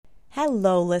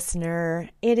Hello, listener.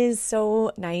 It is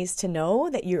so nice to know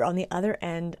that you're on the other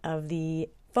end of the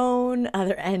phone,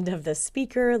 other end of the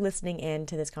speaker, listening in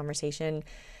to this conversation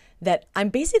that I'm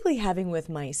basically having with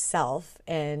myself.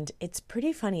 And it's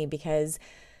pretty funny because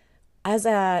as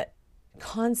a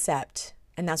concept,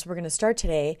 and that's where we're going to start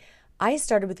today, I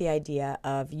started with the idea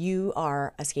of you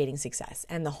are a skating success.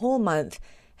 And the whole month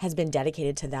has been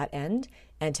dedicated to that end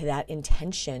and to that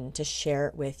intention to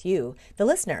share with you, the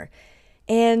listener.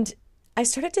 And I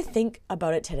started to think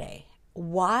about it today.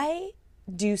 Why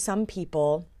do some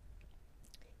people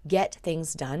get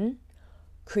things done,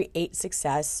 create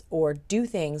success, or do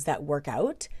things that work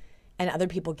out, and other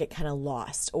people get kind of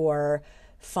lost or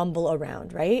fumble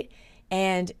around, right?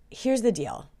 And here's the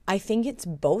deal. I think it's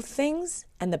both things,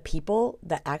 and the people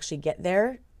that actually get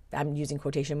there, I'm using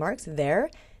quotation marks, there,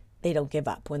 they don't give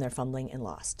up when they're fumbling and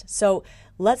lost. So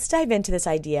let's dive into this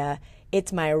idea.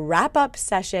 It's my wrap-up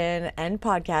session and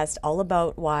podcast all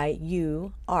about why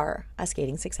you are a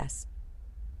skating success.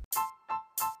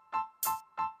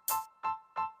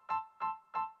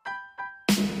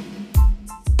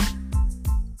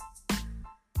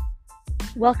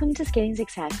 Welcome to Skating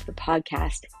Success, the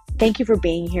podcast. Thank you for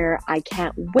being here. I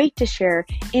can't wait to share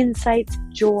insights,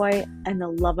 joy, and the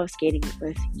love of skating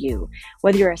with you.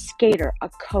 Whether you're a skater, a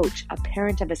coach, a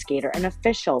parent of a skater, an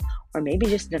official, or maybe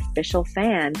just an official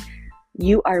fan,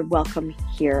 you are welcome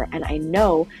here. And I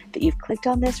know that you've clicked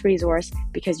on this resource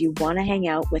because you want to hang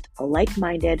out with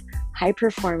like-minded,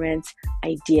 high-performance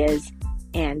ideas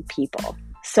and people.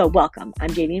 So welcome. I'm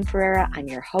Jadine Ferreira. I'm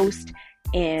your host,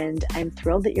 and I'm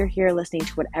thrilled that you're here listening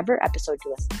to whatever episode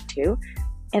you're listening to.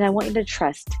 And I want you to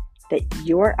trust that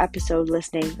your episode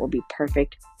listening will be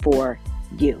perfect for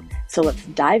you. So let's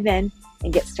dive in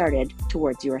and get started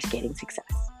towards your skating success.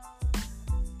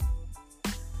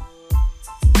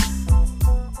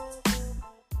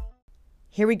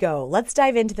 Here we go. Let's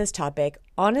dive into this topic.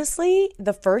 Honestly,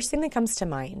 the first thing that comes to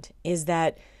mind is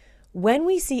that when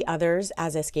we see others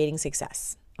as a skating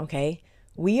success, okay,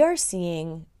 we are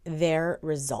seeing their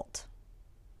result.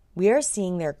 We are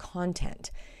seeing their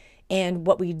content. And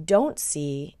what we don't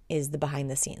see is the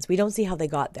behind the scenes. We don't see how they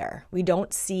got there. We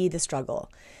don't see the struggle.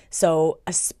 So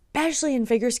especially in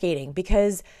figure skating,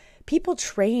 because people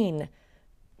train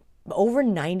over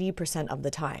 90% of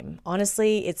the time.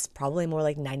 Honestly, it's probably more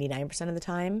like 99% of the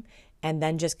time, and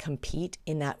then just compete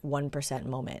in that 1%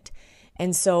 moment.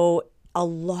 And so a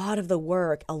lot of the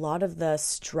work, a lot of the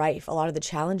strife, a lot of the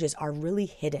challenges are really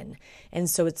hidden. And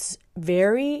so it's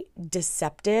very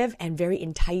deceptive and very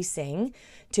enticing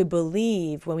to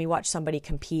believe when we watch somebody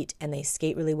compete and they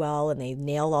skate really well and they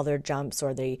nail all their jumps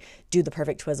or they do the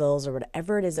perfect twizzles or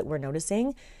whatever it is that we're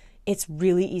noticing. It's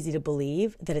really easy to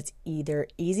believe that it's either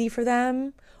easy for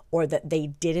them or that they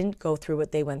didn't go through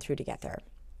what they went through to get there.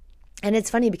 And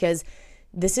it's funny because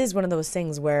this is one of those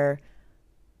things where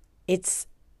it's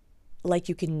like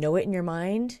you can know it in your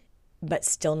mind, but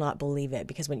still not believe it.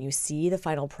 Because when you see the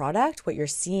final product, what you're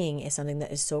seeing is something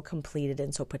that is so completed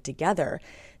and so put together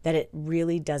that it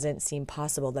really doesn't seem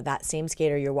possible that that same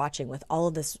skater you're watching with all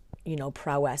of this,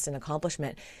 prowess and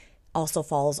accomplishment also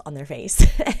falls on their face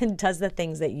and does the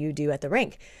things that you do at the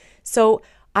rink. So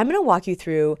I'm going to walk you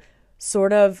through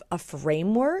sort of a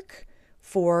framework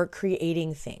for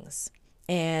creating things.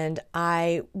 And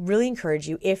I really encourage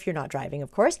you, if you're not driving,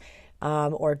 of course,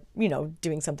 or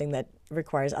doing something that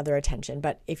requires other attention.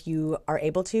 But if you are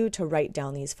able to write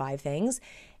down these 5 things,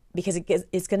 because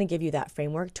it's going to give you that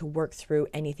framework to work through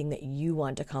anything that you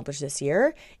want to accomplish this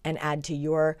year and add to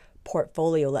your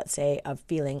portfolio, let's say, of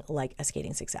feeling like a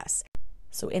skating success.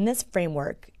 So in this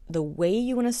framework, the way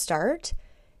you want to start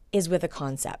is with a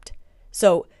concept.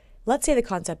 So let's say the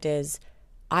concept is,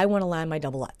 I want to land my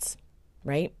double Lutz,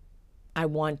 right? I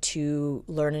want to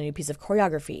learn a new piece of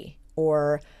choreography,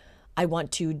 or I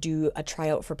want to do a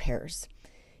tryout for pairs.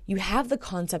 You have the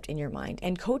concept in your mind.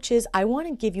 And coaches, I want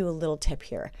to give you a little tip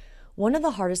here. One of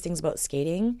the hardest things about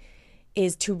skating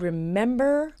is to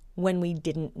remember when we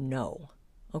didn't know,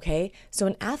 okay? So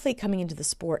an athlete coming into the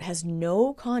sport has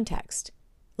no context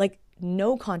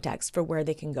for where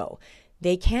they can go.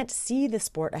 They can't see the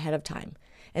sport ahead of time.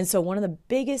 And so one of the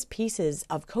biggest pieces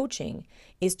of coaching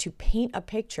is to paint a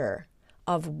picture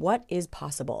of what is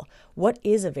possible, what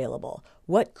is available,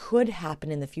 what could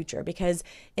happen in the future. Because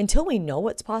until we know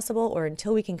what's possible, or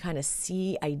until we can kind of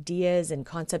see ideas and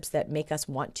concepts that make us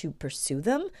want to pursue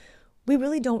them, we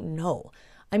really don't know.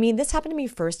 I mean, this happened to me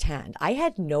firsthand. I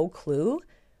had no clue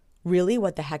really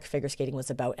what the heck figure skating was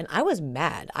about. And I was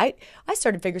mad. I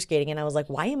started figure skating and I was like,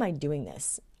 why am I doing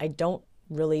this? I don't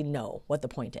really know what the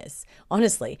point is,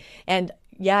 honestly. And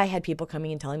yeah, I had people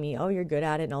coming and telling me, oh, you're good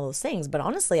at it and all those things. But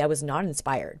honestly, I was not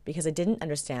inspired because I didn't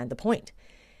understand the point.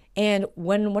 And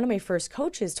when one of my first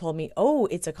coaches told me, oh,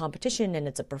 it's a competition and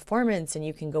it's a performance and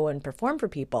you can go and perform for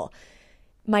people,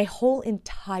 my whole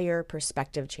entire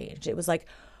perspective changed. It was like,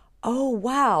 oh,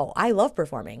 wow, I love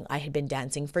performing. I had been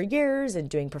dancing for years and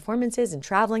doing performances and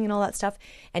traveling and all that stuff.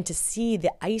 And to see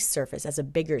the ice surface as a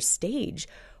bigger stage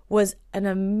was an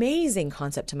amazing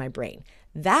concept to my brain.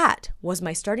 That was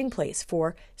my starting place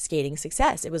for skating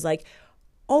success. It was like,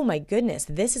 oh my goodness,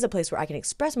 this is a place where I can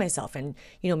express myself and,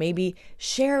 maybe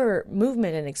share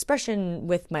movement and expression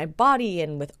with my body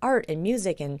and with art and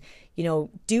music and,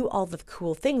 do all the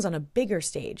cool things on a bigger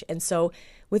stage. And so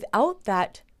without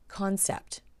that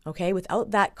concept,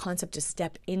 without that concept to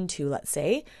step into, let's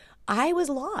say, I was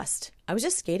lost. I was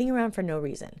just skating around for no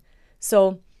reason.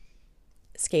 So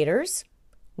skaters,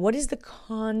 what is the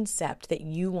concept that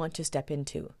you want to step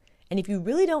into? And if you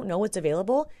really don't know what's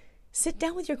available, sit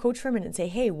down with your coach for a minute and say,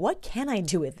 hey, what can I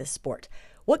do with this sport?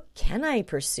 What can I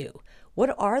pursue?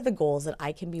 What are the goals that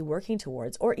I can be working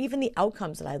towards, or even the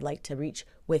outcomes that I'd like to reach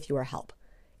with your help?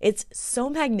 It's so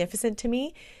magnificent to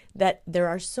me that there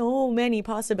are so many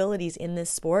possibilities in this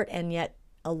sport, and yet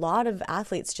a lot of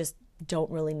athletes just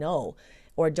don't really know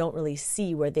or don't really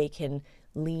see where they can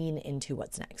lean into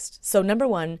what's next. So number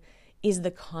one is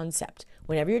the concept.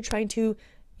 Whenever you're trying to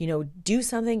do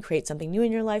something, create something new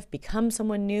in your life, become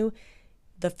someone new,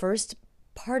 the first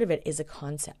part of it is a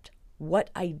concept.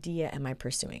 What idea am I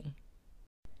pursuing?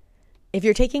 If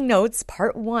you're taking notes,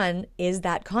 part one is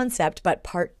that concept, but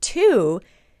part two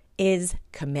is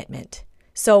commitment.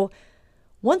 So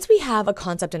once we have a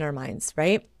concept in our minds,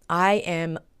 right? I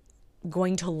am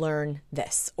going to learn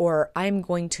this, or I'm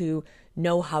going to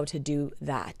know how to do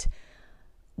that.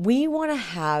 We want to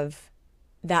have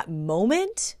that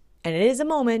moment, and it is a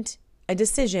moment, a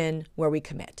decision where we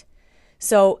commit.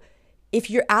 So if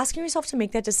you're asking yourself to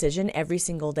make that decision every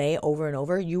single day over and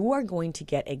over, you are going to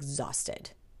get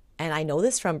exhausted. And I know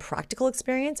this from practical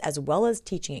experience as well as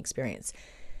teaching experience.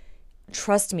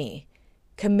 Trust me,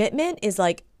 commitment is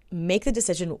like make the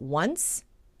decision once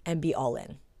and be all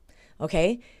in.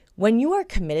 Okay? When you are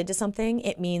committed to something,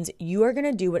 it means you are going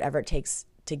to do whatever it takes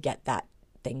to get that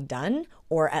thing done,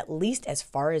 or at least as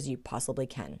far as you possibly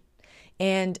can.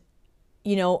 And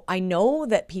I know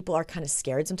that people are kind of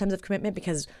scared sometimes of commitment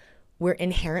because we're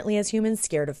inherently as humans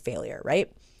scared of failure,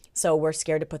 right? So we're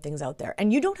scared to put things out there.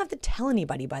 And you don't have to tell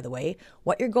anybody, by the way,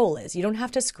 what your goal is. You don't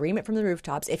have to scream it from the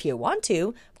rooftops. If you want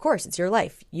to, of course, it's your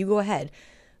life. You go ahead.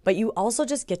 But you also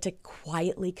just get to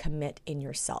quietly commit in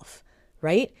yourself,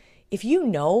 right? If you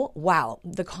know, wow,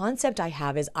 the concept I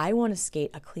have is I want to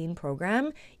skate a clean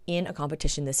program in a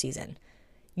competition this season.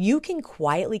 You can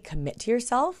quietly commit to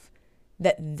yourself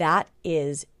that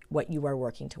is what you are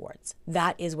working towards.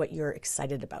 That is what you're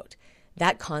excited about.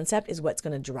 That concept is what's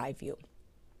going to drive you.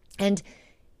 And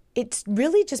it's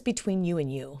really just between you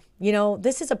and you.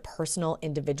 This is a personal,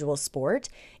 individual sport.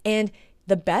 And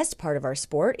the best part of our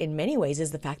sport in many ways is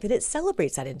the fact that it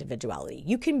celebrates that individuality.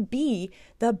 You can be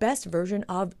the best version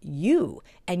of you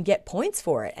and get points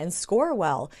for it and score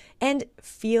well and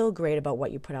feel great about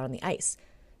what you put out on the ice.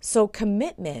 So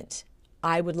commitment,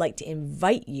 I would like to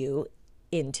invite you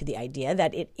into the idea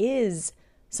that it is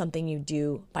something you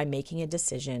do by making a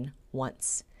decision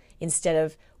once, instead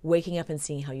of waking up and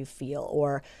seeing how you feel,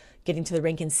 or getting to the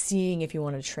rink and seeing if you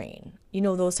want to train.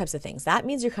 Those types of things. That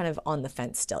means you're kind of on the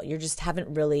fence still. You just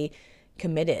haven't really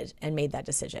committed and made that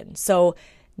decision. So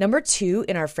number two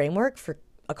in our framework for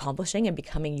accomplishing and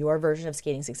becoming your version of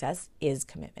skating success is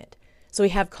commitment. So we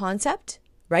have concept,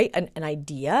 right? An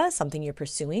idea, something you're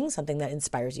pursuing, something that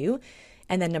inspires you.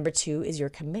 And then number two is your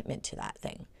commitment to that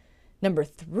thing. Number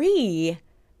three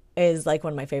is like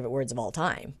one of my favorite words of all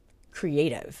time,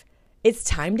 creative. It's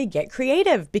time to get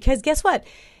creative, because guess what?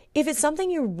 If it's something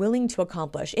you're willing to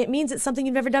accomplish, it means it's something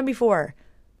you've never done before.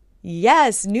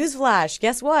 Yes, newsflash,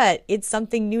 guess what? It's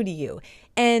something new to you.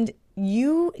 And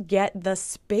you get the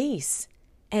space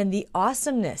and the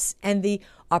awesomeness and the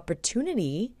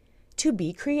opportunity to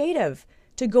be creative,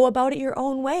 to go about it your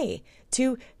own way,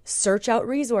 to search out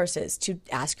resources, to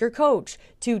ask your coach,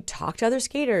 to talk to other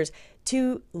skaters,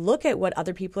 to look at what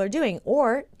other people are doing,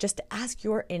 or just to ask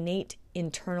your innate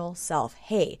internal self,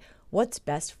 hey, what's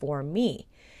best for me?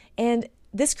 And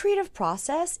this creative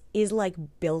process is like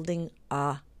building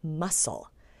a muscle.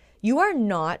 You are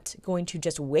not going to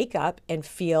just wake up and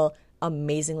feel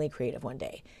amazingly creative one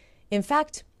day. In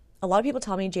fact, a lot of people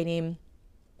tell me, Janie,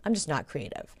 I'm just not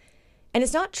creative. And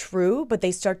it's not true, but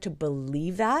they start to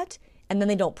believe that, and then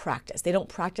they don't practice. They don't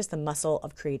practice the muscle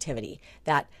of creativity,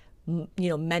 that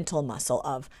mental muscle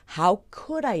of how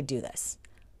could I do this?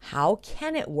 How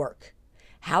can it work?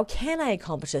 How can I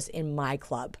accomplish this in my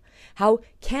club? How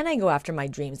can I go after my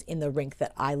dreams in the rink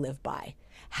that I live by?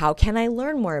 How can I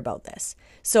learn more about this?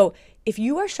 So if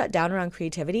you are shut down around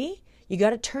creativity, you got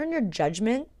to turn your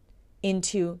judgment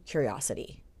into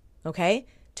curiosity, okay?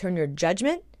 Turn your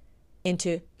judgment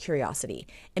into curiosity.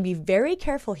 And be very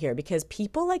careful here, because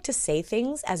people like to say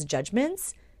things as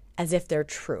judgments as if they're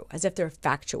true, as if they're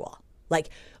factual. Like,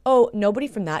 oh, nobody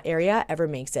from that area ever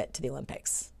makes it to the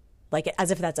Olympics. Like,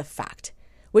 as if that's a fact,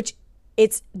 which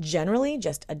it's generally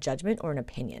just a judgment or an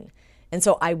opinion. And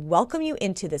so I welcome you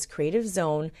into this creative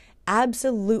zone,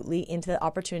 absolutely into the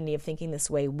opportunity of thinking this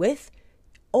way with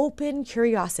open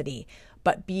curiosity,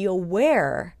 but be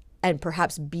aware and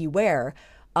perhaps beware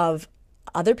of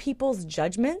other people's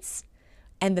judgments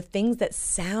and the things that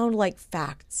sound like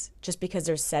facts just because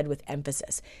they're said with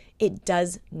emphasis. It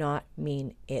does not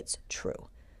mean it's true.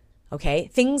 Okay?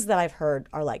 Things that I've heard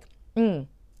are like,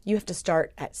 you have to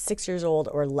start at 6 years old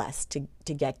or less to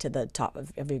get to the top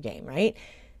of your game, right?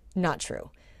 Not true.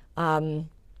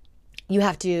 You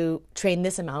have to train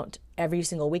this amount every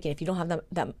single week, and if you don't have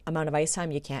that amount of ice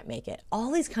time, you can't make it.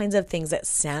 All these kinds of things that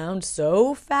sound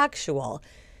so factual,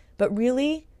 but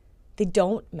really, they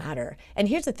don't matter. And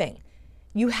here's the thing.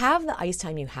 You have the ice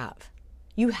time you have.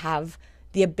 You have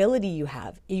the ability you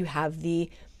have. You have the,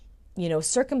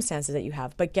 circumstances that you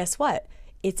have. But guess what?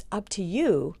 It's up to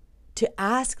you to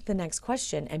ask the next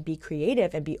question and be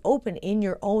creative and be open in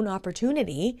your own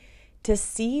opportunity to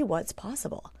see what's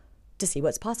possible.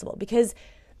 Because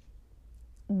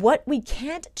what we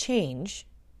can't change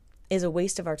is a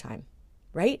waste of our time,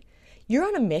 right? You're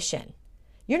on a mission.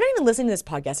 You're not even listening to this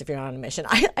podcast if you're not on a mission.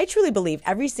 I truly believe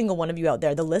every single one of you out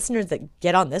there, the listeners that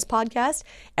get on this podcast,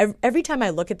 every time I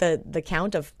look at the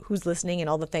count of who's listening and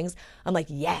all the things, I'm like,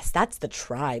 yes, that's the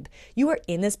tribe. You are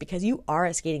in this because you are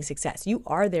a skating success. You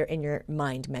are there in your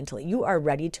mind mentally. You are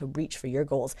ready to reach for your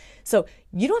goals. So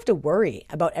you don't have to worry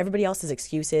about everybody else's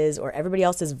excuses or everybody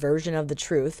else's version of the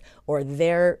truth or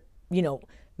their,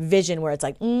 vision where it's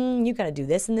like, you got to do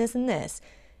this and this and this.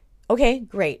 Okay,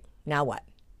 great. Now what?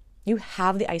 You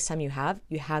have the ice time you have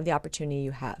the opportunity you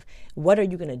have. What are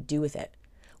you going to do with it?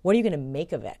 What are you going to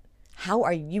make of it? How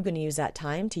are you going to use that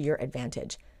time to your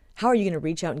advantage? How are you going to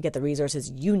reach out and get the resources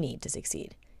you need to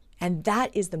succeed? And that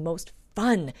is the most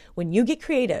fun when you get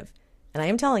creative. And I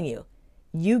am telling you,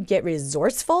 you get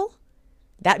resourceful.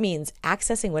 That means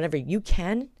accessing whatever you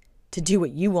can to do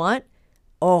what you want.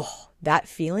 Oh, that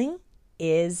feeling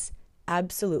is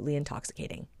absolutely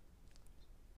intoxicating.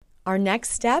 Our next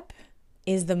step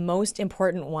is the most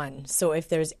important one. So if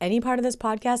there's any part of this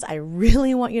podcast I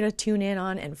really want you to tune in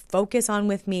on and focus on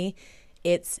with me,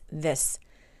 it's this.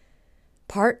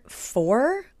 Part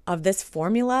 4 of this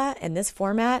formula and this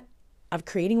format of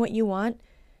creating what you want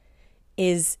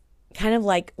is kind of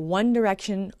like one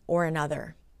direction or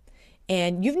another.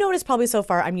 And you've noticed probably so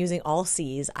far I'm using all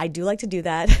C's. I do like to do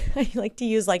that. I like to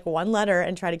use like one letter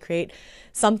and try to create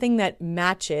something that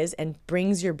matches and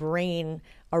brings your brain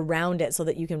around it so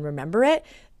that you can remember it.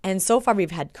 And so far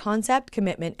we've had concept,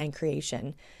 commitment, and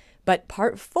creation. But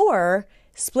part 4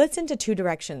 splits into 2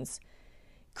 directions: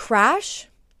 crash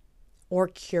or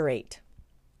curate.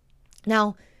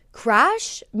 Now,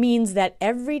 crash means that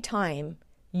every time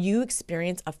you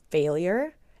experience a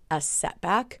failure, a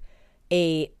setback,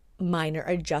 a minor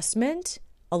adjustment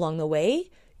along the way,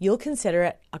 you'll consider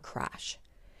it a crash.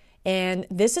 And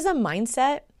this is a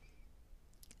mindset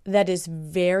that is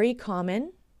very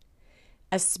common,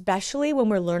 especially when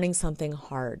we're learning something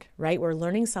hard, right? We're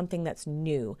learning something that's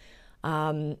new.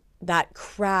 That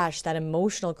crash, that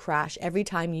emotional crash, every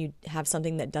time you have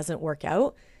something that doesn't work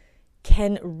out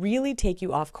can really take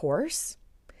you off course.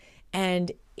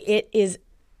 And it is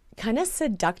kind of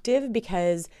seductive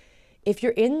because if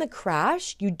you're in the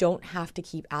crash, you don't have to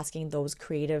keep asking those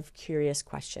creative, curious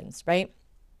questions, right?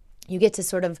 You get to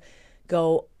sort of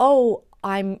go, oh,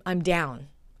 I'm down.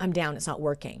 It's not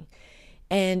working.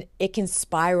 And it can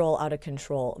spiral out of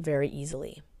control very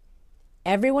easily.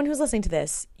 Everyone who's listening to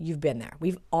this, you've been there.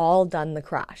 We've all done the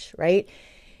crash, right?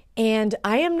 And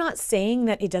I am not saying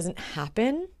that it doesn't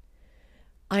happen.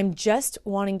 I'm just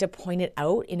wanting to point it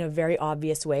out in a very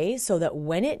obvious way so that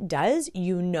when it does,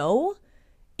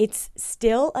 it's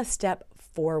still a step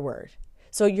forward.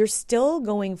 So you're still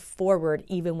going forward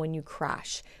even when you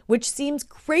crash, which seems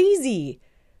crazy,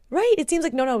 right? It seems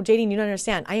like, no, Jadine, you don't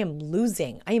understand. I am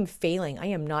losing. I am failing. I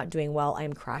am not doing well. I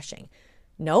am crashing.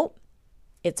 Nope.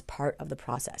 It's part of the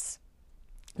process.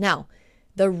 Now,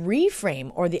 the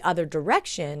reframe or the other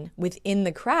direction within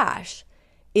the crash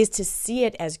is to see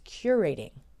it as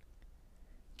curating.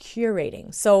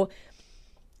 curating. So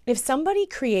if somebody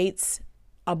creates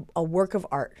a work of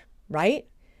art, right?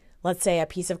 Let's say a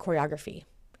piece of choreography.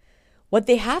 What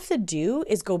they have to do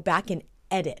is go back and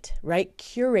edit, right?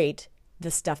 Curate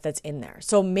the stuff that's in there.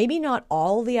 So maybe not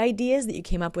all the ideas that you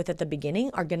came up with at the beginning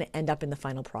are going to end up in the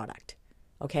final product,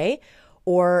 okay?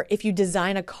 Or if you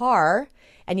design a car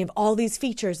and you have all these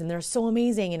features and they're so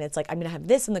amazing and it's like, I'm going to have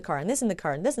this in the car and this in the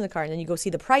car and this in the car, and then you go see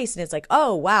the price and it's like,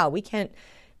 oh, wow, we can't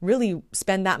really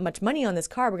spend that much money on this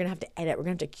car. We're going to have to edit. We're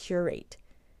going to have to curate,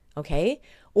 okay?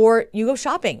 Or you go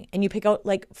shopping and you pick out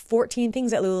like 14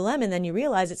 things at Lululemon and then you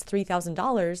realize it's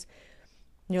 $3,000.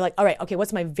 And you're like, all right, okay,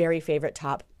 what's my very favorite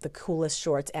top, the coolest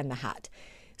shorts, and the hat?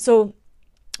 So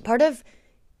part of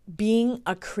being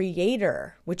a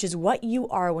creator, which is what you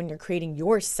are when you're creating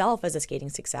yourself as a skating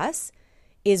success,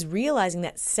 is realizing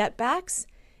that setbacks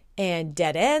and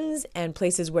dead ends and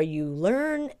places where you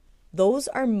learn, those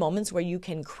are moments where you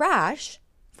can crash,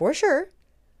 for sure.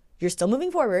 You're still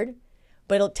moving forward,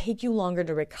 but it'll take you longer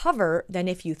to recover than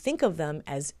if you think of them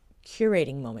as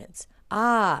curating moments.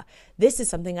 This is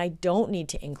something I don't need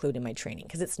to include in my training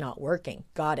because it's not working.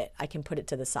 Got it. I can put it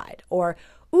to the side. Or,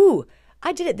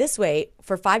 I did it this way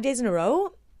for 5 days in a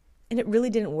row and it really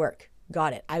didn't work.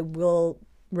 Got it. I will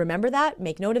remember that,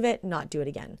 make note of it, not do it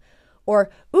again. Or,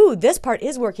 this part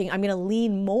is working. I'm going to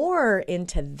lean more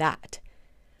into that.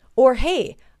 Or,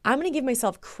 hey, I'm going to give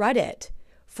myself credit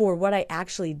for what I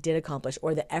actually did accomplish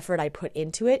or the effort I put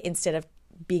into it instead of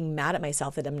being mad at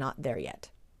myself that I'm not there yet.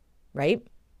 Right?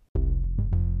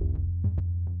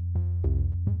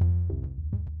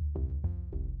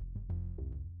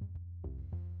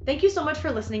 Thank you so much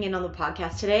for listening in on the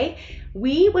podcast today.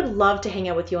 We would love to hang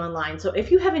out with you online. So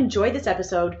if you have enjoyed this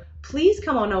episode, please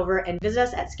come on over and visit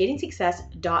us at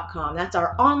skatingsuccess.com. That's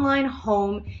our online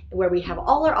home where we have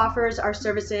all our offers, our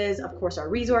services, of course, our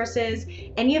resources,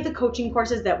 any of the coaching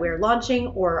courses that we're launching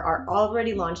or are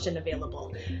already launched and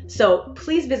available. So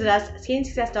please visit us,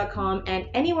 skatingsuccess.com, and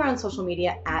anywhere on social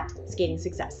media at Skating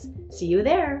Success. See you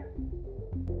there.